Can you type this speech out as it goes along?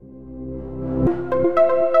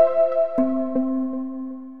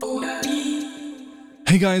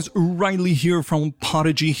Hey guys, Riley here from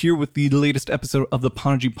Podigy here with the latest episode of the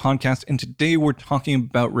Podigy podcast, and today we're talking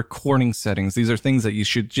about recording settings. These are things that you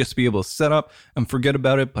should just be able to set up and forget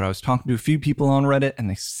about it, but I was talking to a few people on Reddit and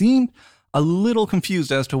they seemed a little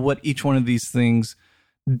confused as to what each one of these things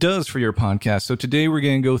does for your podcast. So today we're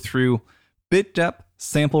going to go through bit depth,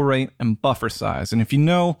 sample rate, and buffer size. And if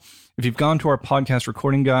you've gone to our podcast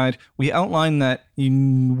recording guide, we outline that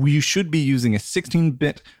you should be using a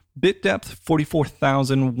 16-bit bit depth,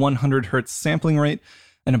 44,100 hertz sampling rate,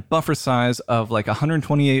 and a buffer size of like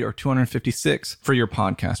 128 or 256 for your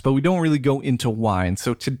podcast. But we don't really go into why. And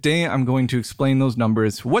so today I'm going to explain those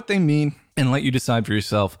numbers, what they mean, and let you decide for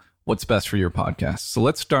yourself what's best for your podcast. So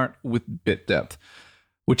let's start with bit depth,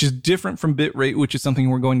 which is different from bit rate, which is something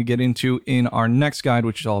we're going to get into in our next guide,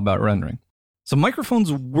 which is all about rendering. So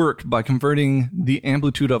microphones work by converting the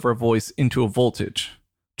amplitude of our voice into a voltage.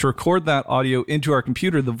 To record that audio into our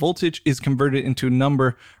computer, the voltage is converted into a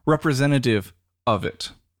number representative of it.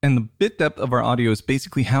 And the bit depth of our audio is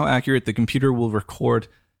basically how accurate the computer will record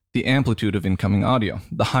the amplitude of incoming audio.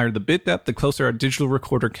 The higher the bit depth, the closer our digital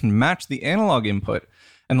recorder can match the analog input,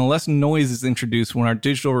 and the less noise is introduced when our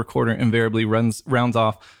digital recorder invariably rounds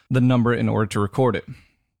off the number in order to record it.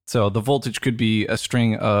 So the voltage could be a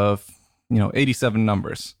string of 87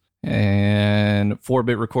 numbers. And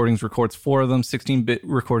 4-bit recordings records 4 of them, 16-bit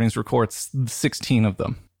recordings records 16 of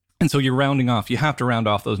them. And so you're rounding off. You have to round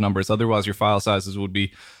off those numbers. Otherwise, your file sizes would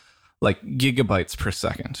be like gigabytes per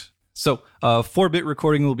second. So a 4-bit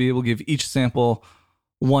recording will be able to give each sample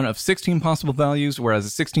one of 16 possible values, whereas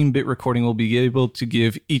a 16-bit recording will be able to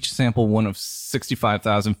give each sample one of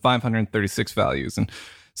 65,536 values. And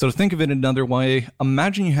so to think of it another way,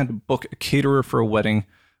 imagine you had to book a caterer for a wedding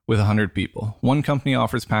with 100 people. One company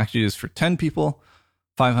offers packages for 10 people,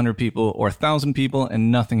 500 people, or 1,000 people,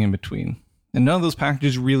 and nothing in between. And none of those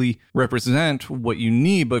packages really represent what you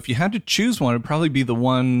need, but if you had to choose one, it'd probably be the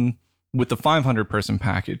one with the 500-person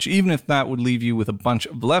package, even if that would leave you with a bunch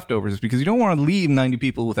of leftovers, because you don't want to leave 90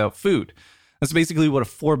 people without food. That's basically what a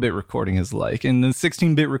 4-bit recording is like. And the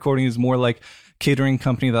 16-bit recording is more like a catering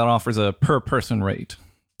company that offers a per-person rate.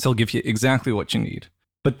 So it'll give you exactly what you need.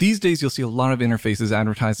 But these days, you'll see a lot of interfaces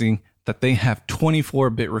advertising that they have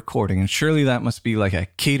 24-bit recording, and surely that must be like a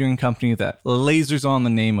catering company that lasers on the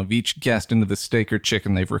name of each guest into the steak or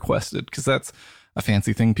chicken they've requested, because that's a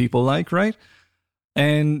fancy thing people like, right?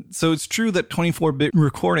 And so it's true that 24-bit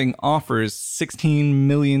recording offers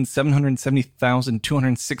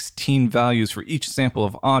 16,770,216 values for each sample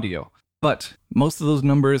of audio, but most of those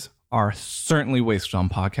numbers are certainly wasted on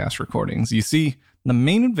podcast recordings. You see, the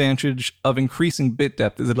main advantage of increasing bit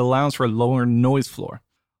depth is it allows for a lower noise floor.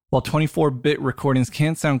 While 24-bit recordings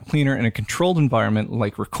can sound cleaner in a controlled environment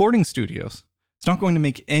like recording studios, it's not going to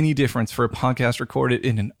make any difference for a podcast recorded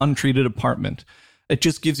in an untreated apartment. It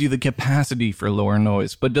just gives you the capacity for lower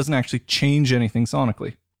noise, but doesn't actually change anything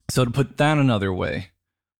sonically. So to put that another way,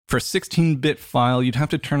 for a 16-bit file, you'd have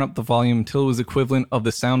to turn up the volume until it was equivalent of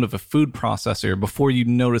the sound of a food processor before you'd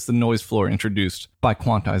notice the noise floor introduced by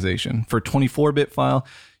quantization. For a 24-bit file,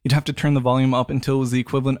 you'd have to turn the volume up until it was the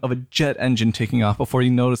equivalent of a jet engine taking off before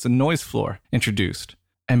you notice a noise floor introduced.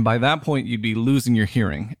 And by that point, you'd be losing your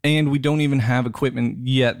hearing. And we don't even have equipment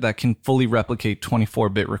yet that can fully replicate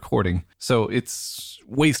 24-bit recording. So it's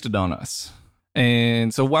wasted on us.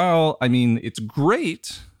 And so while, it's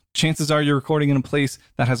great, chances are you're recording in a place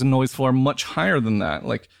that has a noise floor much higher than that,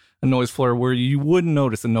 like a noise floor where you wouldn't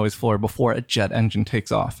notice a noise floor before a jet engine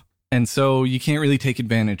takes off. And so you can't really take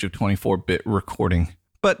advantage of 24-bit recording.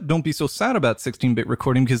 But don't be so sad about 16-bit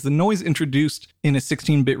recording, because the noise introduced in a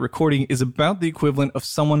 16-bit recording is about the equivalent of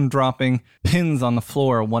someone dropping pins on the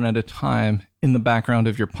floor one at a time in the background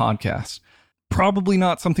of your podcast. Probably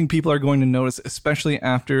not something people are going to notice, especially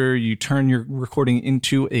after you turn your recording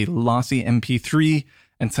into a lossy MP3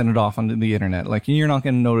 and send it off onto the internet. Like, you're not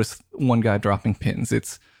going to notice one guy dropping pins.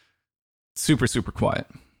 It's super, super quiet.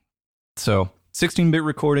 So 16-bit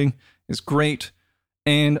recording is great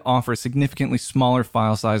and offers significantly smaller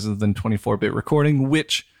file sizes than 24-bit recording,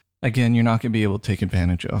 which, again, you're not going to be able to take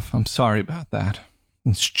advantage of. I'm sorry about that.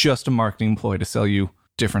 It's just a marketing ploy to sell you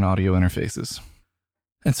different audio interfaces.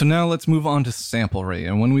 And so now let's move on to sample rate.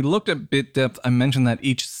 And when we looked at bit depth, I mentioned that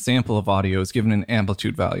each sample of audio is given an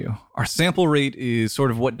amplitude value. Our sample rate is sort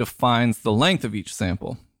of what defines the length of each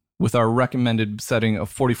sample, with our recommended setting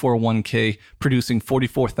of 441K producing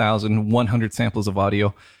 44,100 samples of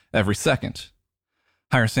audio every second.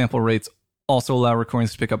 Higher sample rates also allow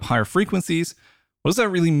recordings to pick up higher frequencies. What does that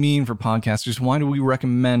really mean for podcasters? Why do we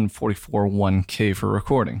recommend 441K for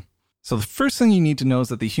recording? So the first thing you need to know is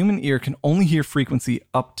that the human ear can only hear frequency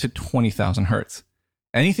up to 20,000 hertz.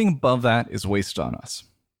 Anything above that is wasted on us.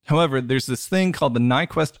 However, there's this thing called the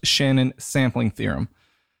Nyquist-Shannon sampling theorem.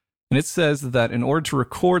 And it says that in order to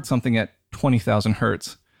record something at 20,000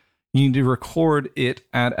 hertz, you need to record it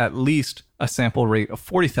at least a sample rate of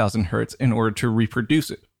 40,000 hertz in order to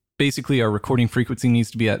reproduce it. Basically, our recording frequency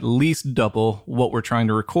needs to be at least double what we're trying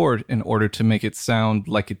to record in order to make it sound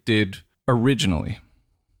like it did originally.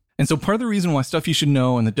 And so part of the reason why Stuff You Should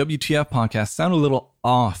Know and the WTF podcast sound a little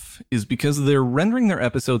off is because they're rendering their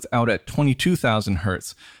episodes out at 22,000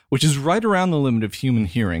 hertz, which is right around the limit of human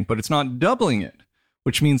hearing, but it's not doubling it,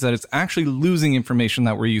 which means that it's actually losing information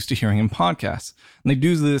that we're used to hearing in podcasts. And they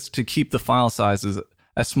do this to keep the file sizes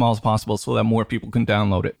as small as possible so that more people can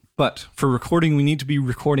download it. But for recording, we need to be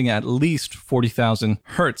recording at least 40,000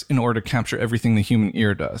 hertz in order to capture everything the human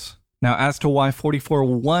ear does. Now, as to why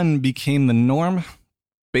 44.1 became the norm,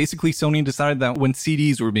 basically Sony decided that when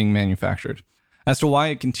CDs were being manufactured. As to why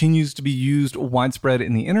it continues to be used widespread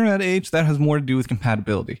in the internet age, that has more to do with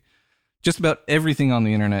compatibility. Just about everything on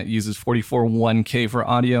the internet uses 44.1K for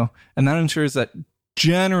audio, and that ensures that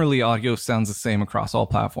generally audio sounds the same across all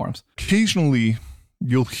platforms. Occasionally,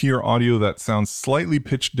 you'll hear audio that sounds slightly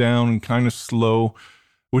pitched down and kind of slow,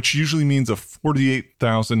 which usually means a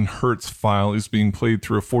 48,000 hertz file is being played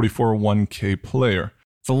through a 44.1K player.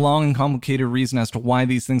 It's a long and complicated reason as to why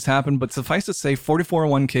these things happen, but suffice to say,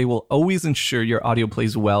 44.1K will always ensure your audio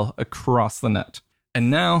plays well across the net.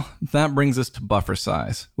 And now, that brings us to buffer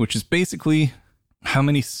size, which is basically how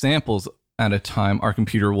many samples at a time our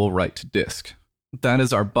computer will write to disk. That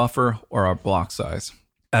is our buffer or our block size.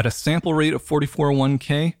 At a sample rate of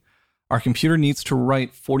 44.1K, our computer needs to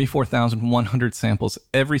write 44,100 samples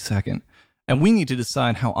every second, and we need to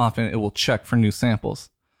decide how often it will check for new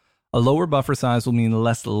samples. A lower buffer size will mean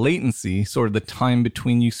less latency, sort of the time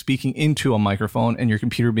between you speaking into a microphone and your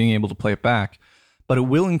computer being able to play it back, but it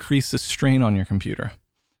will increase the strain on your computer.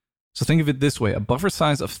 So think of it this way, a buffer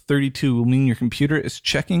size of 32 will mean your computer is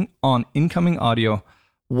checking on incoming audio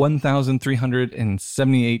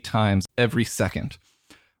 1,378 times every second.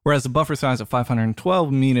 Whereas a buffer size of 512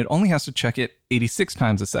 will mean it only has to check it 86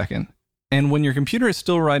 times a second. And when your computer is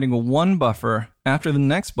still writing one buffer, after the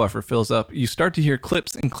next buffer fills up, you start to hear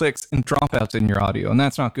clips and clicks and dropouts in your audio, and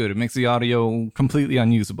that's not good. It makes the audio completely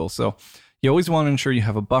unusable. So you always want to ensure you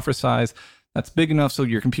have a buffer size that's big enough so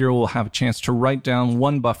your computer will have a chance to write down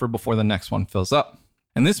one buffer before the next one fills up.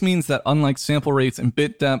 And this means that unlike sample rates and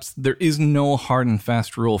bit depths, there is no hard and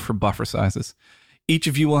fast rule for buffer sizes. Each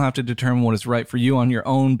of you will have to determine what is right for you on your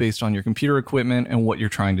own based on your computer equipment and what you're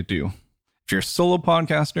trying to do. If you're a solo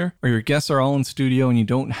podcaster or your guests are all in studio and you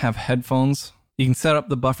don't have headphones, you can set up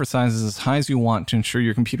the buffer sizes as high as you want to ensure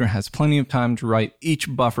your computer has plenty of time to write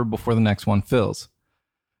each buffer before the next one fills.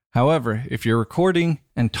 However, if you're recording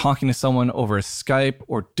and talking to someone over Skype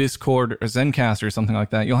or Discord or Zencastr or something like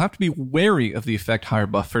that, you'll have to be wary of the effect higher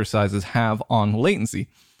buffer sizes have on latency.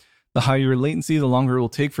 The higher your latency, the longer it will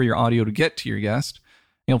take for your audio to get to your guest.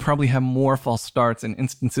 You'll probably have more false starts and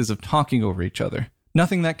instances of talking over each other.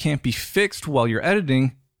 Nothing that can't be fixed while you're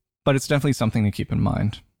editing, but it's definitely something to keep in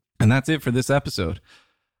mind. And that's it for this episode.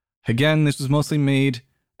 Again, this was mostly made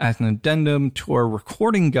as an addendum to our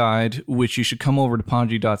recording guide, which you should come over to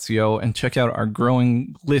Podigy.co and check out our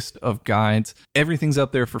growing list of guides. Everything's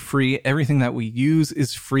up there for free. Everything that we use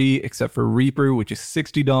is free except for Reaper, which is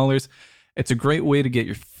 $60. It's a great way to get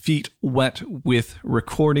your feet wet with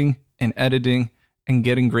recording and editing and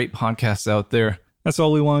getting great podcasts out there. That's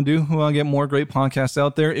all we want to do. We want to get more great podcasts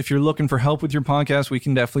out there. If you're looking for help with your podcast, we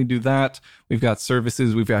can definitely do that. We've got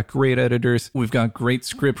services. We've got great editors. We've got great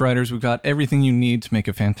script writers. We've got everything you need to make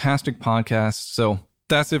a fantastic podcast. So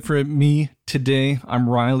that's it for me today. I'm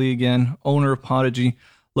Riley again, owner of Podigy.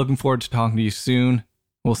 Looking forward to talking to you soon.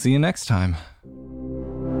 We'll see you next time.